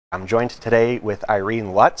I'm joined today with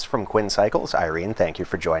Irene Lutts from Quincycles. Irene, thank you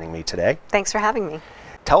for joining me today. Thanks for having me.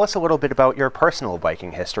 Tell us a little bit about your personal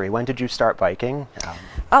biking history. When did you start biking?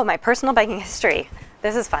 Oh, my personal biking history.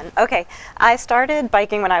 This is fun. Okay, I started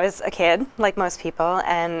biking when I was a kid, like most people,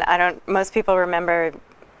 and most people remember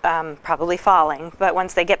probably falling, but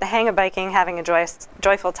once they get the hang of biking, having a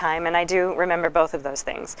joyful time, and I do remember both of those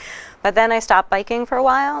things. But then I stopped biking for a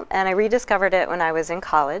while, and I rediscovered it when I was in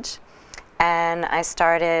college. And I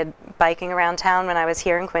started biking around town when I was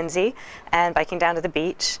here in Quincy and biking down to the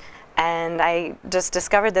beach. And I just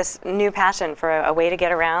discovered this new passion for a way to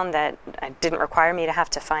get around that didn't require me to have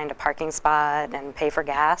to find a parking spot and pay for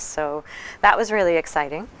gas. So that was really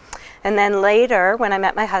exciting. And then later, when I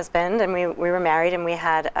met my husband and we were married and we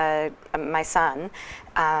had my son,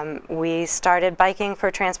 we started biking for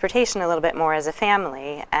transportation a little bit more as a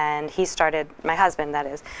family. And he started, my husband that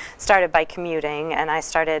is, started bike commuting, and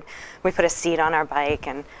we put a seat on our bike,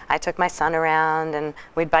 and I took my son around, and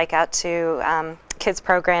we'd bike out to kids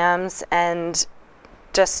programs and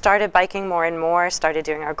just started biking more and more, started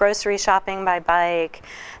doing our grocery shopping by bike.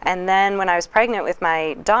 And then when I was pregnant with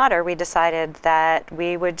my daughter, we decided that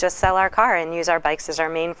we would just sell our car and use our bikes as our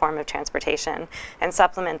main form of transportation and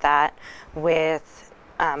supplement that with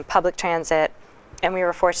public transit. And we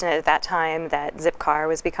were fortunate at that time that Zipcar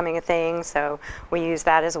was becoming a thing, so we used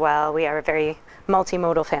that as well. We are a very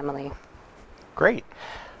multimodal family. Great.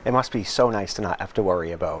 It must be so nice to not have to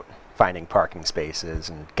worry about finding parking spaces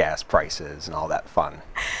and gas prices and all that fun.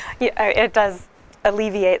 Yeah, it does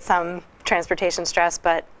alleviate some transportation stress,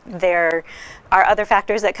 but there are other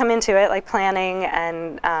factors that come into it, like planning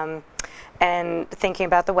and thinking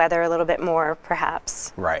about the weather a little bit more,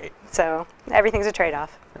 perhaps. Right. So everything's a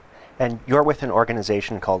trade-off. And you're with an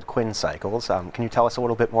organization called Quincycles. Can you tell us a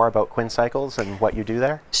little bit more about Quincycles and what you do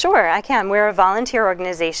there? Sure, I can. We're a volunteer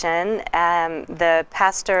organization. The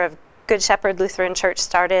pastor of Good Shepherd Lutheran Church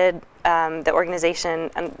started the organization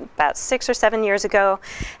about 6 or 7 years ago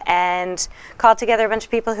and called together a bunch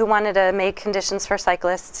of people who wanted to make conditions for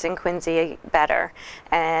cyclists in Quincy better.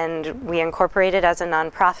 And we incorporated as a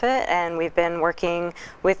nonprofit, and we've been working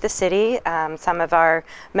with the city. Some of our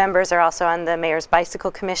members are also on the Mayor's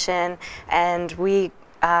Bicycle Commission, and we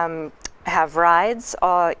have rides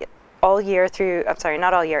all year through, I'm sorry,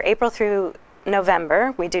 not all year, April through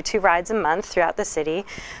November. We do 2 rides a month throughout the city.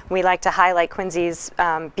 We like to highlight Quincy's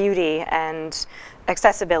beauty and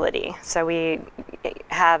accessibility. So we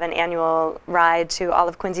have an annual ride to all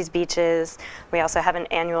of Quincy's beaches. We also have an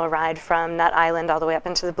annual ride from Nut Island all the way up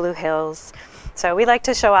into the Blue Hills. So we like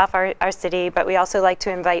to show off our city, but we also like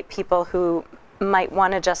to invite people who might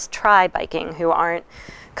want to just try biking, who aren't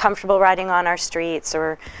comfortable riding on our streets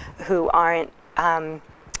or who aren't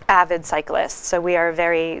avid cyclists. So we are a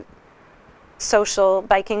very social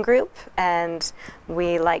biking group, and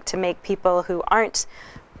we like to make people who aren't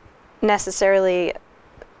necessarily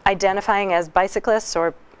identifying as bicyclists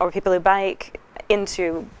or people who bike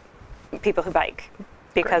into people who bike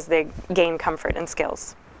because Great. They gain comfort and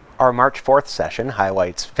skills. Our March 4th session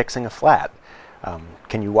highlights fixing a flat.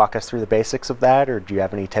 Can you walk us through the basics of that, or do you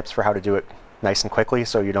have any tips for how to do it nice and quickly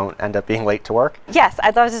so you don't end up being late to work? Yes,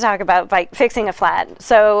 I'd love to talk about fixing a flat.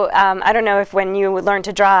 So I don't know if when you learn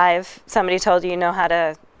to drive, somebody told you know how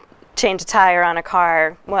to change a tire on a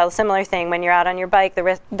car. Well, similar thing, when you're out on your bike,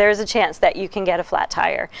 there's a chance that you can get a flat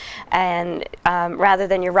tire. And rather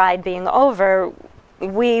than your ride being over,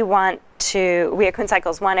 we at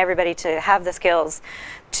Quincycles want everybody to have the skills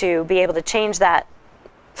to be able to change that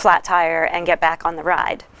flat tire and get back on the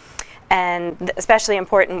ride. And especially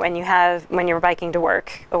important when you're biking to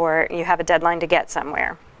work or you have a deadline to get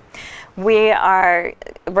somewhere. We're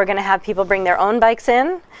going to have people bring their own bikes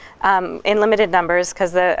in limited numbers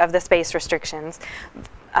because of the space restrictions,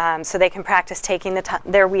 so they can practice taking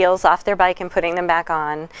their wheels off their bike and putting them back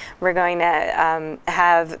on. We're going to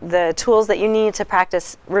have the tools that you need to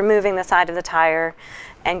practice removing the side of the tire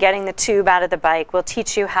and getting the tube out of the bike. We'll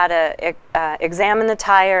teach you how to examine the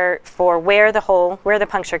tire for where the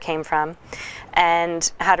puncture came from,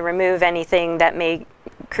 and how to remove anything that may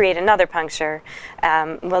create another puncture.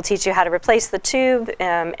 We'll teach you how to replace the tube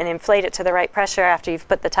and inflate it to the right pressure after you've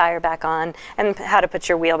put the tire back on, and how to put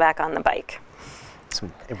your wheel back on the bike.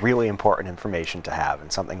 Some really important information to have, and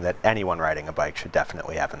something that anyone riding a bike should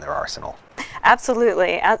definitely have in their arsenal.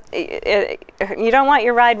 Absolutely. You don't want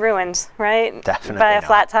your ride ruined, right? Definitely by a not.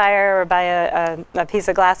 Flat tire or by a piece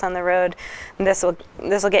of glass on the road. This will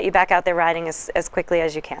get you back out there riding as quickly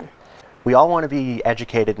as you can. We all want to be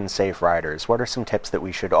educated and safe riders. What are some tips that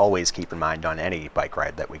we should always keep in mind on any bike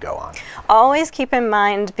ride that we go on? Always keep in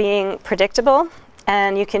mind being predictable,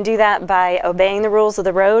 and you can do that by obeying the rules of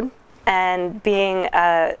the road. and being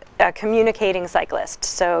a communicating cyclist.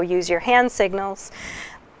 So use your hand signals,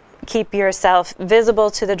 keep yourself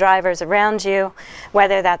visible to the drivers around you,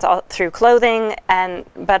 whether that's all through clothing,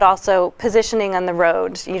 but also positioning on the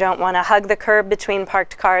road. You don't want to hug the curb between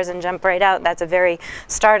parked cars and jump right out. That's a very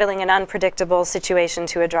startling and unpredictable situation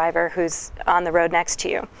to a driver who's on the road next to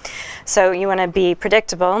you. So you want to be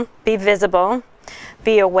predictable, be visible,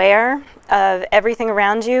 be aware of everything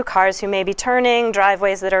around you, cars who may be turning,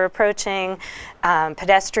 driveways that are approaching,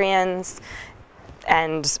 pedestrians,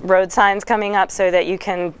 and road signs coming up, so that you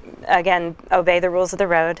can, again, obey the rules of the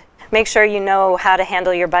road. Make sure you know how to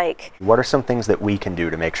handle your bike. What are some things that we can do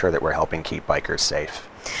to make sure that we're helping keep bikers safe?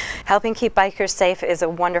 Helping keep bikers safe is a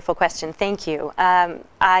wonderful question. Thank you.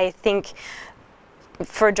 I think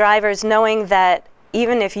for drivers, knowing that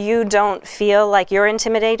even if you don't feel like you're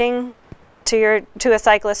intimidating to a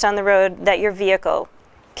cyclist on the road, that your vehicle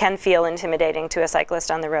can feel intimidating to a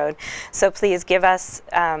cyclist on the road. So please give us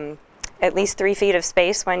at least 3 feet of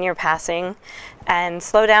space when you're passing, and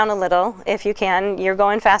slow down a little if you can. You're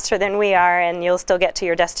going faster than we are, and you'll still get to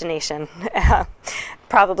your destination,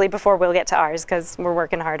 probably before we'll get to ours, because we're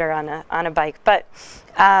working harder on a bike. But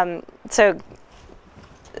so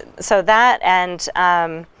that,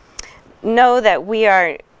 and know that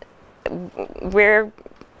we're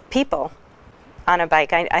people on a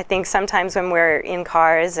bike. I think sometimes when we're in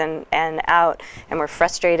cars and out and we're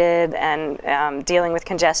frustrated and dealing with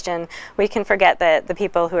congestion, we can forget that the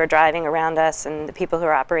people who are driving around us and the people who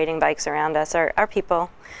are operating bikes around us are people.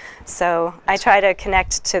 So I try to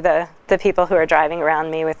connect to the people who are driving around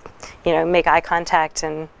me with, make eye contact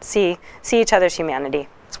and see each other's humanity.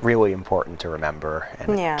 It's really important to remember,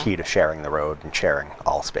 and key to sharing the road and sharing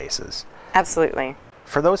all spaces. Absolutely.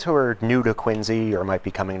 For those who are new to Quincy or might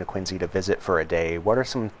be coming to Quincy to visit for a day, what are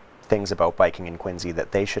some things about biking in Quincy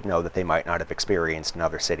that they should know that they might not have experienced in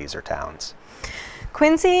other cities or towns?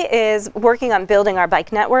 Quincy is working on building our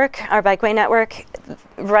bike network, our bikeway network.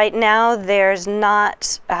 Right now, there's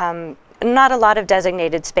not a lot of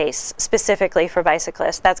designated space specifically for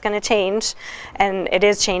bicyclists. That's going to change, and it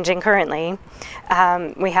is changing currently.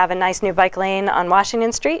 We have a nice new bike lane on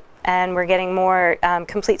Washington Street, and we're getting more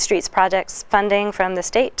Complete Streets projects funding from the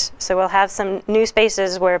state. So we'll have some new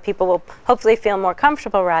spaces where people will hopefully feel more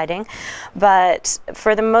comfortable riding. But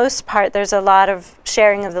for the most part, there's a lot of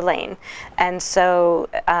sharing of the lane. And so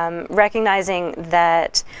recognizing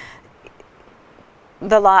that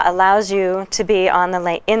the law allows you to be on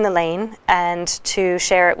in the lane and to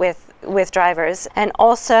share it with drivers, and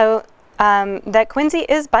also that Quincy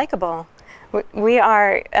is bikeable. We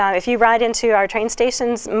are, if you ride into our train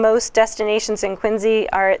stations, most destinations in Quincy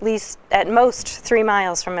are at most 3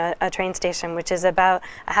 miles from a train station, which is about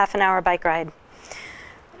a half-an-hour bike ride,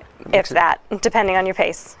 if that, depending on your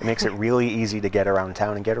pace. It makes it really easy to get around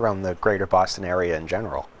town and get around the greater Boston area in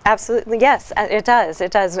general. Absolutely, yes, it does.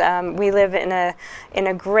 It does. We live in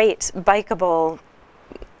a great bikeable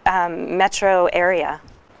metro area.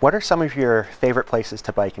 What are some of your favorite places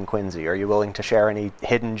to bike in Quincy? Are you willing to share any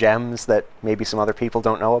hidden gems that maybe some other people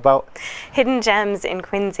don't know about? Hidden gems in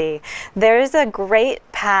Quincy. There's a great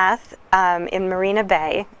path in Marina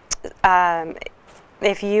Bay.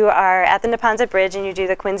 If you are at the Neponset Bridge and you do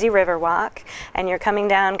the Quincy River Walk and you're coming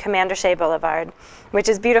down Commander Shea Boulevard, which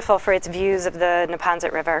is beautiful for its views of the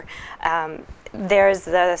Neponset River, there's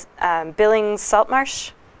the Billings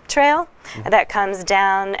Saltmarsh Trail that comes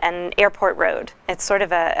down an airport road. It's sort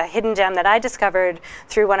of a hidden gem that I discovered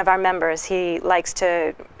through one of our members. He likes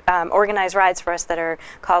to organize rides for us that are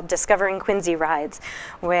called Discovering Quincy rides,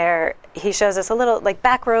 where he shows us a little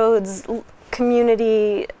back roads,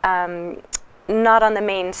 community, not on the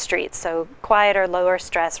main streets, so quieter, lower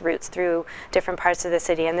stress routes through different parts of the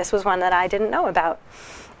city. And this was one that I didn't know about.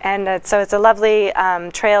 And so it's a lovely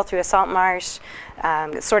trail through a salt marsh.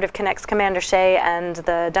 It sort of connects Commander Shea and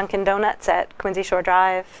the Dunkin' Donuts at Quincy Shore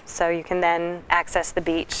Drive, so you can then access the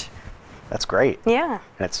beach. That's great. Yeah.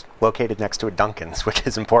 And it's located next to a Dunkin's, which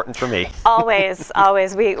is important for me. Always,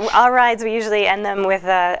 always. Our rides, we usually end them with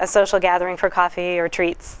a social gathering for coffee or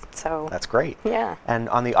treats. So that's great. Yeah. And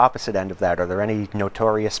on the opposite end of that, are there any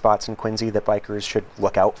notorious spots in Quincy that bikers should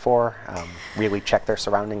look out for? Really check their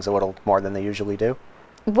surroundings a little more than they usually do?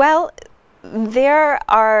 Well, there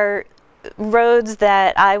are roads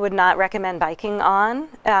that I would not recommend biking on,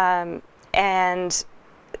 and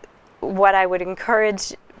what I would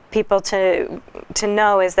encourage people to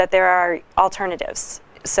know is that there are alternatives.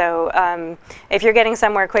 So if you're getting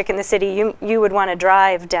somewhere quick in the city, you would want to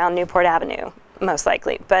drive down Newport Avenue, most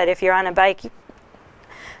likely. But if you're on a bike,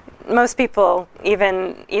 most people,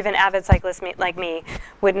 even avid cyclists like me,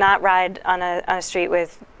 would not ride on a street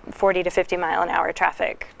with 40 to 50 mile an hour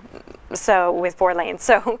traffic. So with 4 lanes.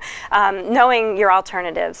 So knowing your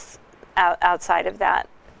alternatives outside of that,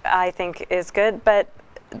 I think is good. But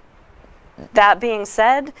that being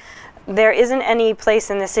said, there isn't any place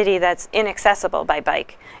in the city that's inaccessible by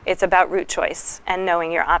bike. It's about route choice and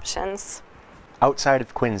knowing your options. Outside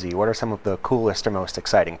of Quincy, what are some of the coolest or most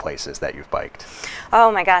exciting places that you've biked?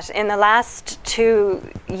 Oh my gosh, in the last 2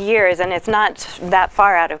 years, and it's not that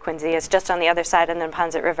far out of Quincy, it's just on the other side of the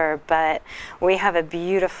Neponset River, but we have a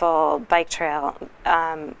beautiful bike trail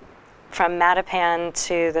from Mattapan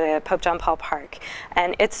to the Pope John Paul Park,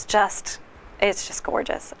 and it's just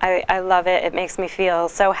gorgeous. I love it. It makes me feel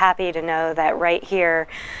so happy to know that right here,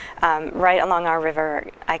 right along our river,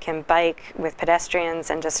 I can bike with pedestrians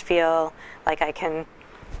and just feel like I can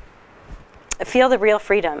feel the real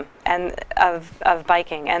freedom and of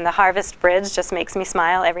biking. And the Harvest Bridge just makes me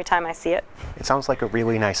smile every time I see it. It sounds like a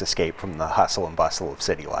really nice escape from the hustle and bustle of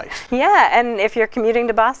city life. Yeah, and if you're commuting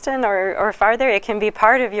to Boston or farther, it can be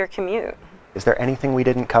part of your commute. Is there anything we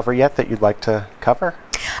didn't cover yet that you'd like to cover?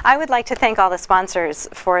 I would like to thank all the sponsors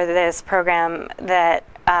for this program that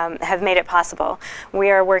have made it possible. We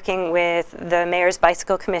are working with the Mayor's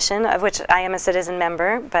Bicycle Commission, of which I am a citizen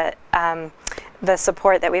member, but the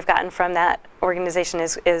support that we've gotten from that organization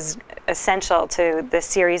is essential to this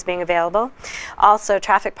series being available. Also,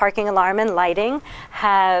 Traffic Parking Alarm and Lighting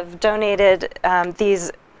have donated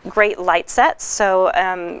these great light sets, so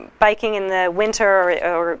biking in the winter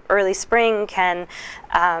or early spring can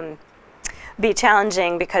be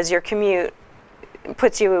challenging because your commute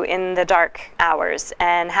puts you in the dark hours,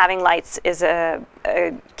 and having lights is a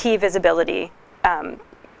key visibility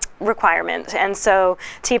requirement. And so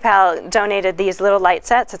TPAL donated these little light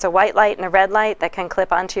sets. It's a white light and a red light that can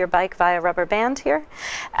clip onto your bike via rubber band here.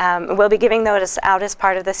 We'll be giving those out as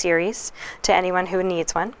part of the series to anyone who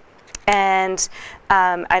needs one. And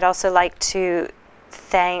I'd also like to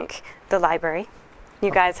thank the library. You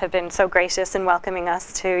guys have been so gracious in welcoming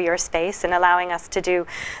us to your space and allowing us to do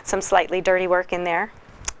some slightly dirty work in there.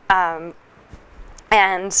 And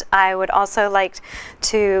I would also like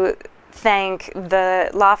to thank the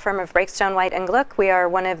law firm of Breakstone, White & Gluck. We are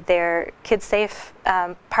one of their KidSafe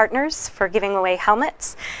partners for giving away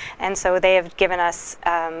helmets. And so they have given us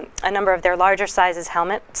a number of their larger sizes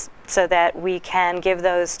helmets so that we can give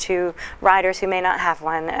those to riders who may not have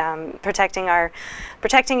one. Protecting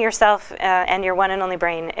yourself and your one and only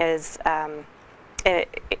brain is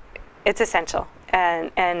it's essential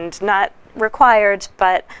and not required,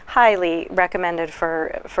 but highly recommended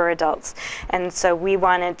for adults. And so we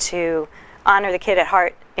wanted to honor the kid at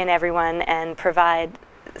heart in everyone and provide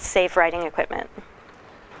safe riding equipment.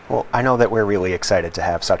 Well, I know that we're really excited to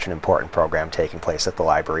have such an important program taking place at the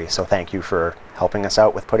library, so thank you for helping us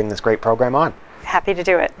out with putting this great program on. Happy to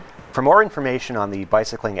do it. For more information on the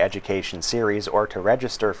Bicycling Education Series or to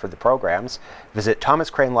register for the programs, visit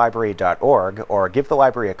thomascranelibrary.org or give the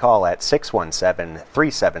library a call at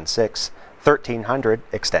 617-376-1300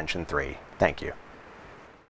 extension 3. Thank you.